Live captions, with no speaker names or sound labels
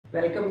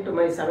Welcome to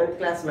my 7th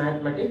class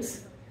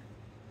mathematics.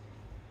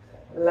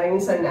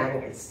 Lines and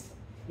angles.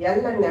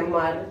 L and M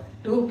are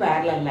two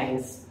parallel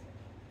lines.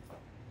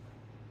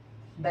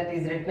 That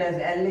is written as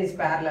L is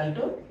parallel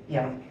to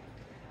M.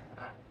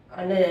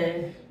 And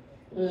a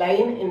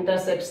line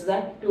intersects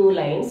the two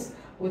lines,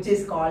 which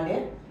is called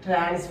a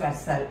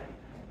transversal.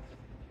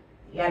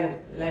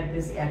 N, let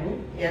this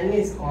N. N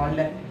is called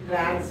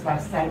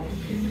transversal.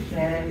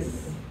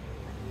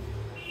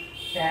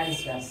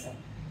 Transversal.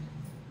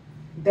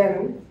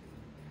 Then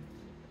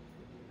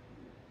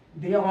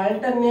the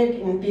alternate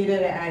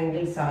interior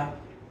angles are,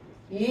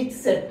 each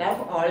set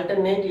of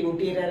alternate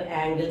interior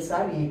angles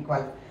are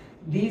equal.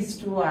 These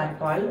two are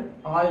called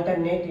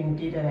alternate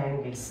interior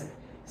angles.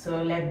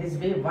 So let this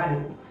be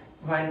 1,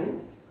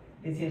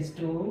 this is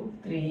 2,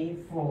 3,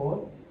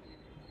 4,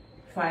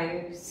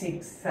 5,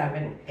 6,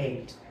 7,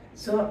 8.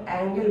 So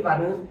angle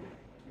 1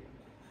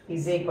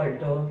 is equal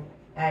to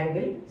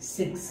angle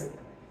 6.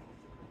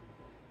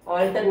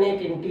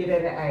 Alternate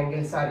interior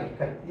angles are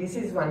equal. This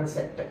is one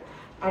set.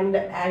 And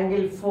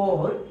angle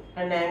 4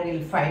 and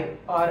angle 5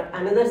 are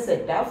another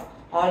set of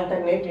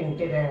alternate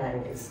interior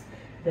angles.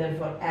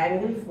 Therefore,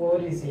 angle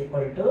 4 is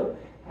equal to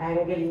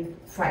angle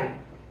 5.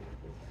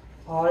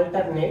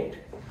 Alternate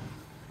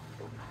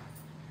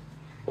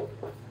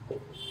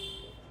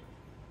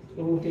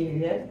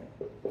interior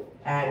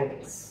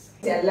angles.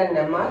 L and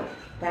M are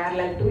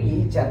parallel to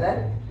each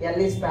other. L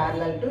is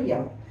parallel to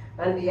M.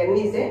 And N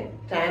is a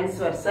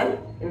transversal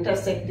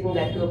intersecting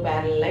the two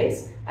parallel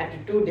lines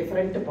at two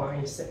different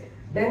points.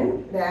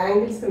 Then the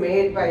angles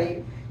made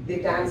by the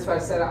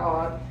transversal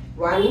are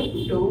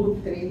 1,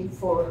 2, 3,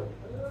 4.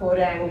 4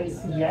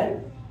 angles here,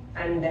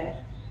 and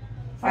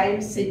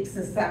 5, 6,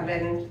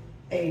 7,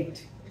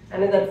 8.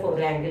 Another 4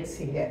 angles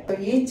here. So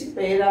each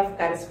pair of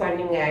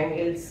corresponding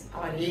angles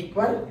are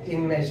equal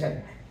in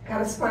measure.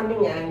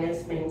 Corresponding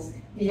angles means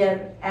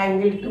here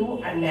angle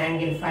 2 and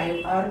angle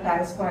 5 are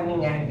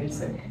corresponding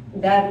angles.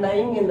 They are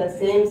lying in the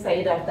same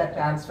side of the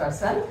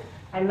transversal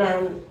and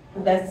on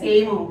the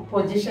same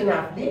position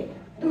of the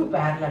two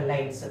parallel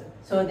lines.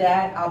 So they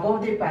are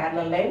above the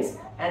parallel lines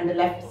and the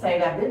left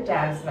side of the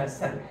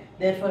transversal.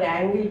 Therefore,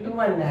 angle 2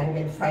 and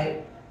angle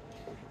 5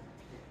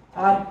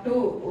 are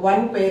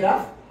one pair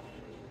of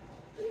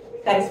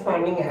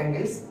corresponding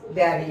angles.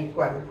 They are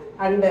equal.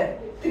 And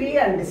 3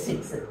 and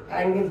 6,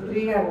 angle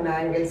 3 and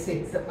angle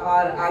 6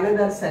 are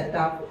another set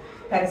of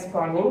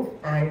corresponding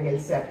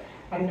angles.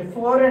 And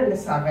 4 and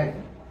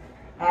 7,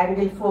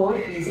 angle 4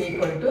 is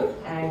equal to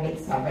angle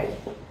 7.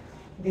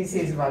 This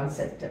is one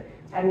set.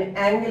 And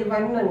angle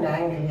 1 and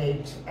angle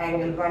 8,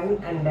 angle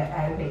 1 and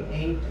angle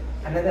 8,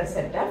 another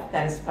set of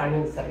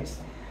corresponding sides.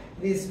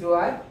 These two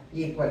are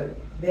equal.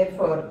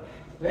 Therefore,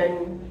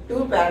 when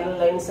two parallel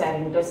lines are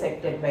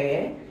intersected by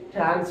a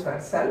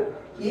transversal,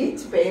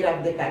 each pair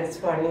of the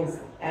corresponding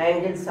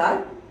angles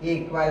are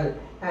equal.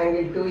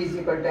 Angle 2 is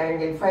equal to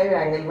angle 5,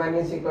 angle 1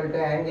 is equal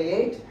to angle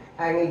 8,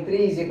 angle 3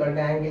 is equal to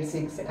angle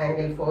 6,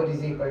 angle 4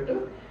 is equal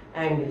to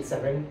angle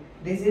 7.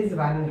 This is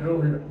one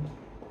rule.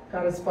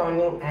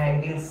 Corresponding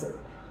angles,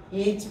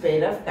 each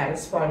pair of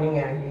corresponding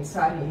angles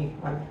are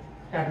equal.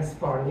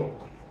 Corresponding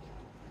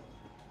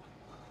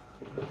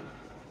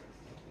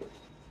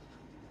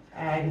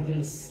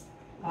angles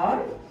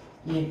are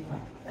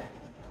equal.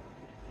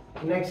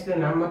 Next,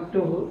 number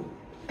 2.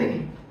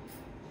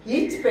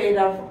 Each pair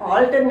of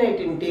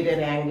alternate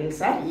interior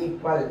angles are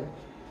equal.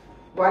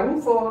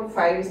 1, 4,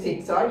 5,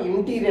 6 are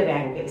interior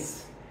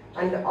angles.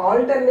 And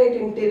alternate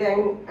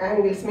interior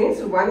angles means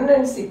 1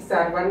 and 6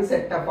 are one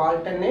set of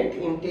alternate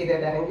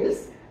interior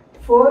angles.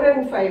 4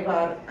 and 5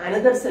 are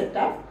another set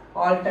of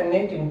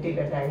alternate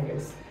interior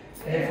angles.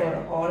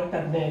 Therefore,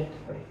 alternate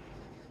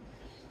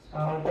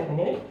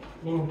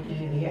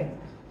interior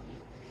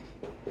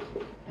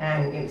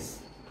angles.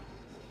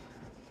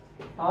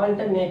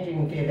 Alternate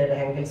interior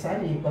angles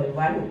are equal.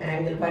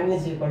 Angle 1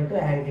 is equal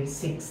to angle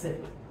 6.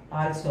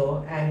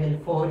 Also, angle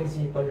 4 is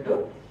equal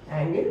to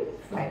angle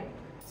 5.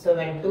 So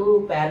when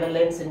two parallel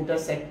lines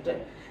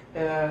intersected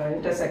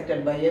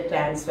by a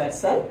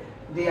transversal,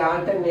 the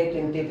alternate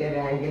interior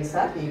angles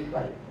are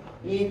equal.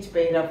 Each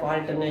pair of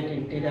alternate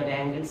interior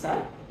angles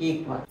are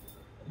equal.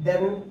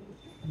 Then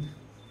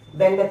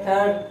the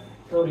third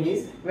rule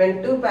is,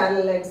 when two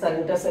parallel lines are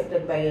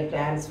intersected by a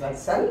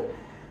transversal,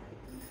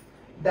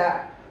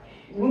 the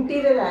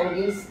interior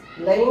angles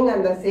lying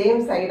on the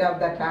same side of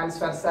the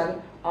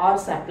transversal are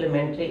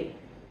supplementary.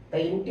 The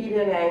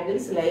interior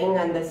angles lying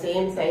on the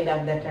same side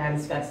of the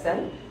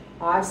transversal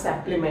are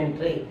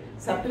supplementary.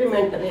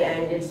 Supplementary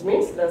angles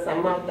means the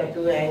sum of the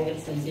two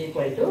angles is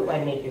equal to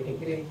 180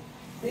 degrees.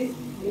 These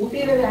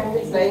interior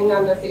angles lying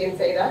on the same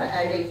side are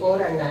angle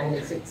 4 and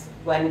angle 6,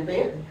 one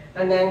pair,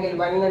 and angle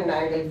 1 and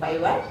angle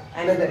 5 are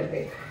another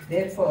pair.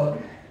 Therefore,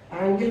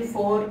 angle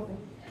 4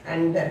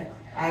 and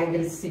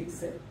angle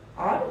 6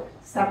 are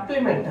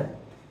supplementary.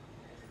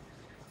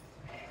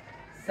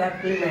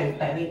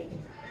 Supplementary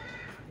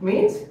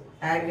means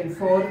angle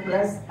 4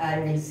 plus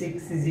angle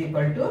 6 is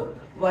equal to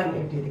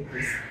 180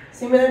 degrees.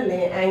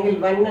 Similarly,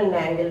 angle 1 and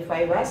angle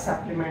 5 are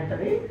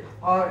supplementary,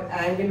 or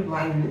angle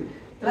 1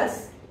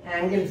 plus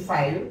angle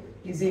 5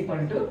 is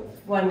equal to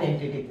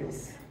 180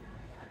 degrees.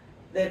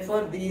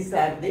 Therefore, these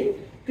are the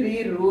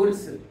three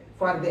rules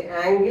for the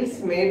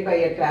angles made by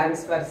a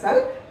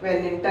transversal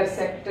when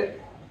intersect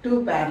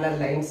two parallel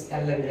lines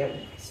L and M.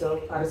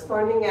 So,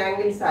 corresponding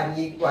angles are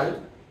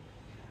equal.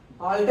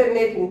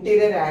 Alternate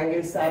interior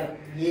angles are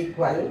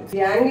equal.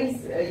 The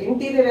angles,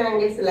 interior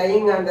angles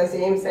lying on the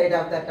same side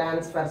of the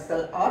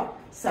transversal are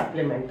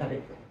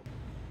supplementary.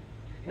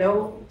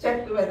 Now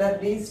check whether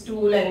these two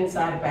lines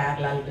are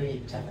parallel to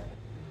each other.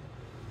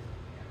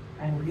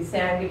 And this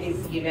angle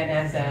is given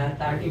as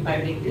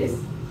 35 degrees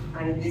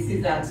and this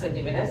is also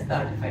given as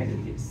 35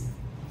 degrees.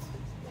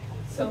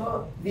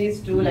 So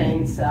these two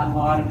lines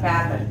are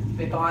parallel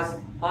because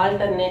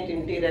alternate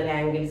interior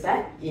angles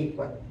are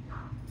equal.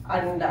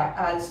 And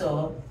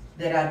also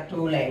there are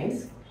two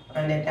lines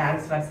and a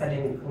transversal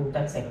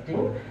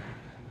intersecting,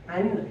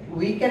 and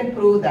we can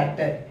prove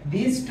that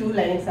these two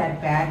lines are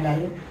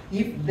parallel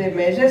if the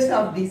measures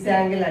of this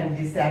angle and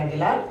this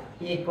angle are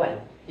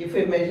equal. If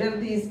we measure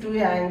these two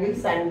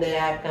angles and they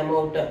are come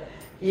out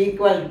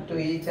equal to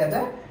each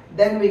other,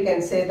 then we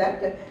can say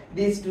that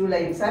these two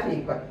lines are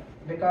equal,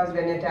 because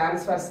when a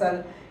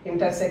transversal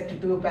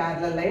intersect two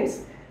parallel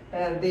lines,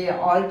 the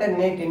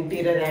alternate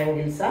interior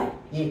angles are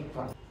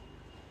equal.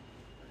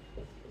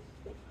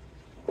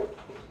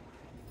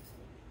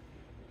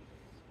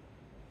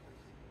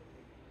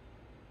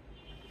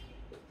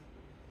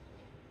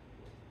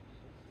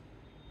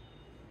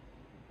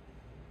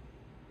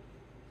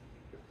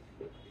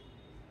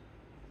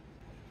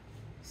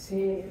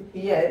 See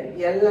here,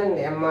 L and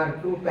M are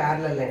two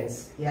parallel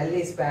lines. L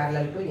is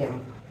parallel to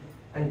M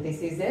and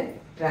this is a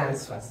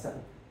transversal.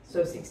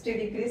 So 60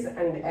 degrees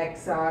and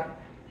X are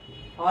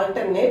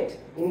alternate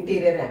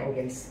interior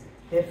angles.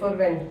 Therefore,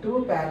 when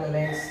two parallel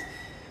lines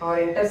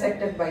are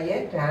intersected by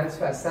a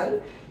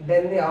transversal,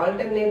 then the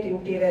alternate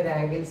interior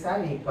angles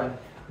are equal.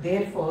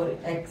 Therefore,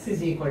 X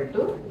is equal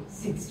to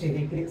 60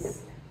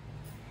 degrees.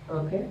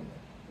 Okay.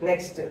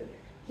 Next.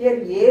 Here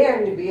A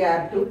and B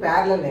are two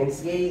parallel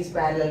lines. A is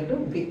parallel to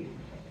B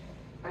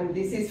and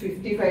this is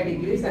 55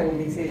 degrees and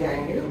this is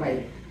angle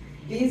Y.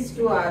 These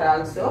two are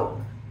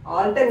also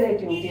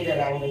alternate interior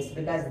angles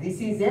because this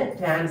is a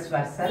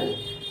transversal.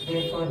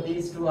 Therefore,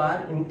 these two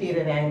are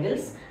interior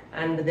angles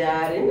and they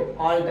are in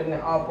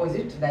alternate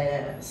opposite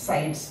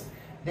sides.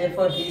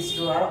 Therefore, these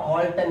two are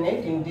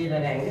alternate interior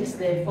angles.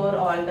 Therefore,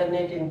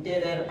 alternate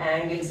interior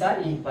angles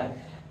are equal.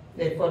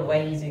 Therefore, Y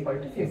is equal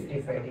to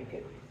 55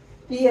 degrees.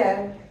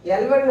 Here,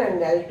 L1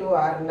 and L2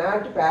 are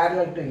not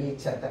parallel to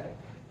each other.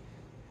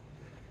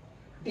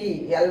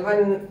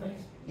 L1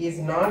 is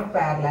not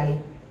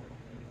parallel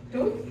to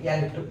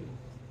L2.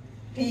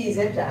 T is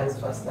a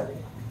transversal.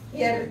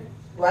 Here,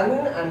 1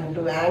 and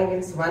 2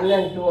 angles, 1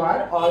 and 2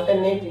 are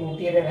alternate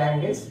interior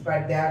angles,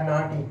 but they are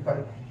not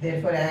equal.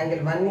 Therefore,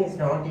 angle 1 is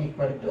not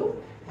equal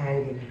to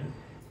angle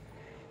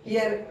 2.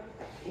 Here,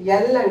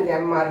 L and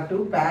M are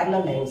two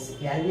parallel lines.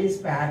 L is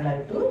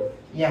parallel to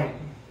M.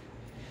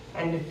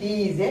 And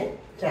T is a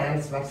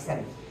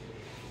transversal.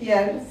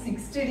 Here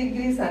 60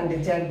 degrees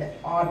and Z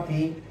are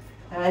the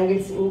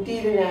angles,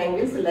 interior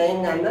angles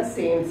lying on the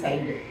same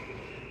side.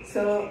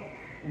 So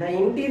the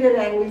interior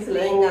angles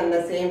lying on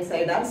the same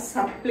side are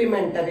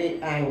supplementary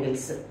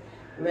angles.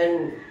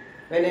 When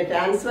a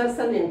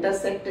transversal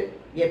intersect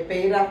a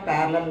pair of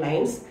parallel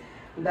lines,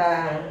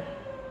 the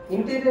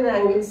interior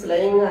angles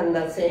lying on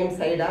the same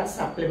side are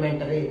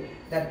supplementary.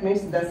 That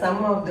means the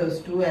sum of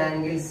those two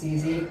angles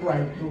is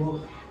equal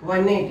to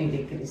 180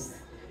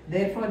 degrees.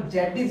 Therefore, Z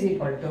is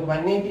equal to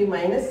 180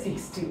 minus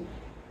 60.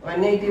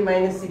 180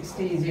 minus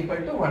 60 is equal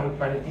to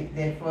 120.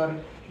 Therefore,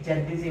 Z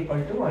is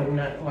equal to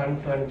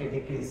 120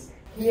 degrees.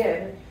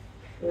 Here,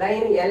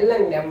 line L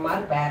and M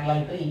are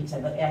parallel to each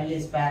other. L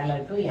is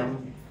parallel to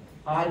M.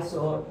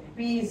 Also,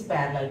 P is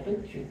parallel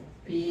to Q.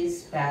 P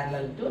is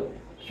parallel to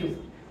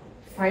Q.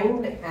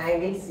 Find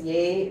angles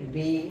A,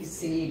 B,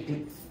 C,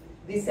 D.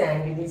 This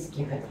angle is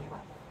given.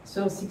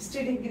 So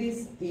 60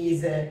 degrees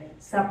is a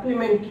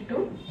supplement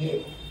to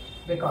A,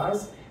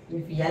 because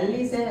if L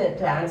is a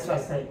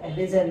transversal, L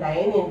is a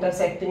line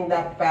intersecting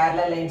the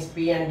parallel lines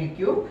P and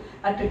Q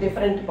at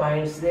different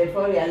points.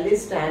 Therefore, L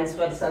is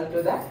transversal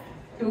to the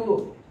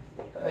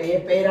a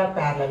pair of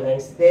parallel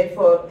lines.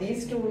 Therefore,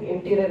 these two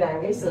interior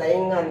angles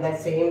lying on the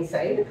same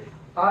side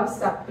are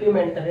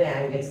supplementary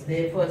angles.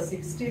 Therefore,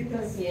 60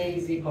 plus A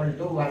is equal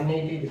to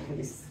 180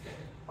 degrees.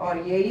 Or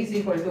A is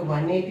equal to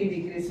 180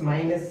 degrees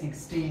minus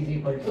 60 is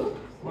equal to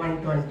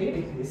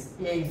 120 degrees.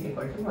 A is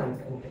equal to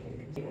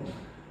 120 degrees.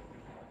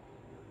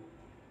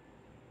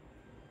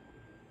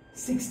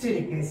 60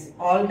 degrees.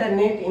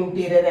 Alternate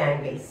interior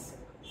angles.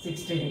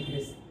 60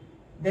 degrees.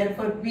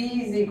 Therefore,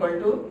 P is equal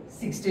to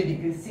 60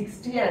 degrees.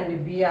 60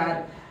 and B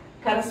are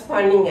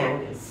corresponding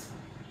angles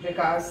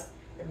because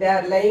they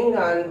are lying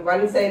on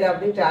one side of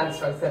the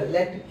transversal.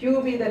 Let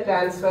Q be the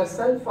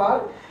transversal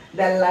for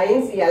the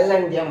lines L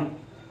and M,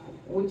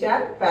 which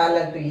are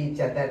parallel to each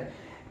other.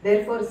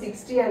 Therefore,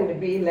 60 and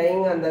B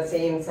lying on the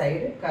same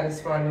side,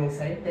 corresponding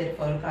side.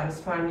 Therefore,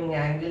 corresponding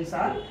angles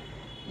are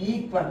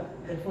equal.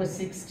 Therefore,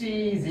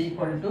 60 is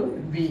equal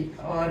to B,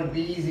 or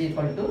B is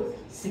equal to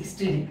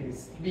 60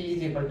 degrees. B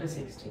is equal to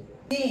 60.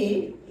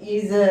 C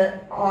is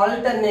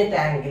alternate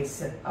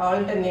angles,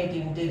 alternate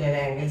interior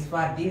angles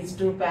for these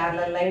two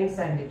parallel lines,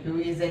 and Q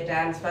is a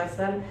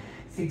transversal.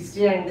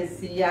 60 and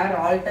C are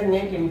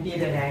alternate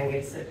interior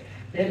angles.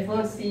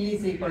 Therefore, C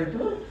is equal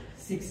to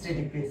 60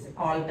 degrees,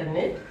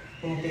 alternate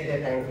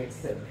interior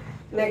angles.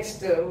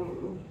 Next,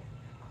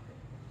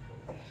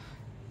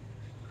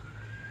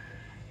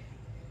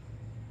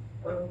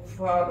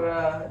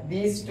 for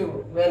these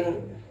two,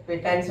 when we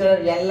consider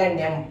L and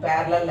M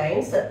parallel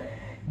lines,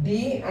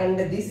 D and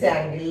this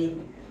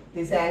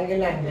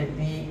angle and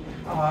D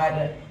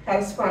are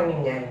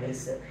corresponding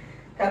angles.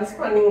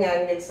 Corresponding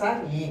angles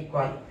are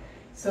equal.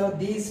 So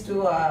these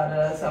two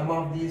are, sum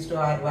of these two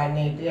are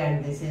 180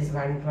 and this is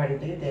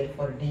 120.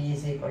 Therefore, D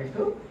is equal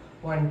to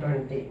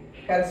 120.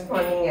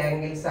 Corresponding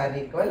angles are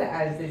equal,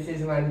 as this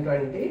is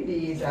 120,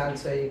 D is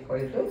also equal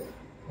to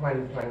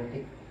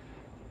 120.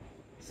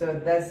 So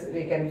thus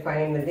we can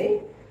find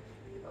the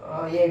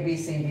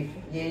ABCD.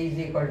 A is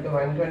equal to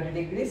 120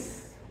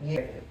 degrees,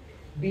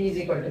 B is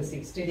equal to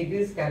 60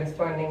 degrees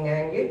corresponding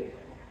angle,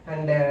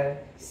 and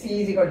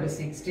C is equal to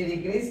 60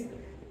 degrees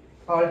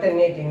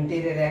alternate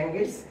interior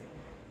angles,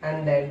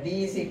 and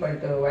D is equal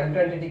to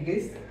 120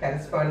 degrees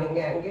corresponding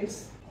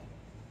angles.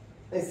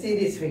 See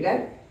this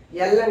figure.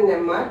 L and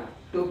M are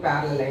two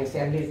parallel lines.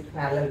 L is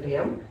parallel to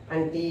M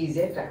and T is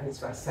a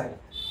transversal,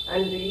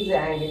 and D's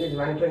angle is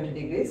 120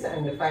 degrees,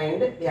 and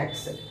find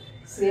X.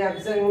 See,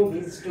 observing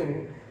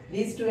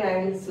these two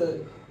angles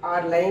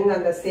are lying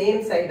on the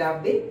same side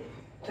of the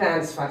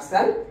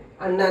transversal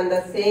and on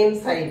the same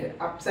side,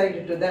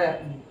 upside to the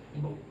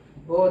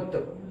both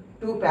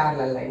two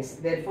parallel lines.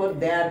 Therefore,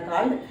 they are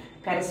called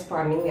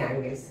corresponding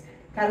angles.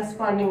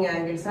 Corresponding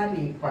angles are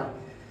equal.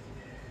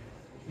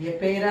 A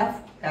pair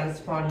of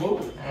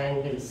corresponding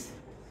angles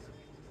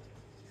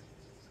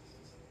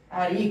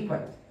are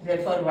equal.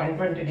 Therefore,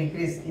 120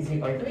 degrees is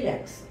equal to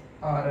X,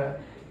 or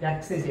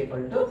X is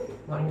equal to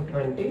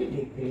 120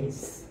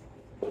 degrees.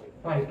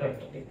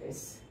 120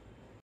 degrees.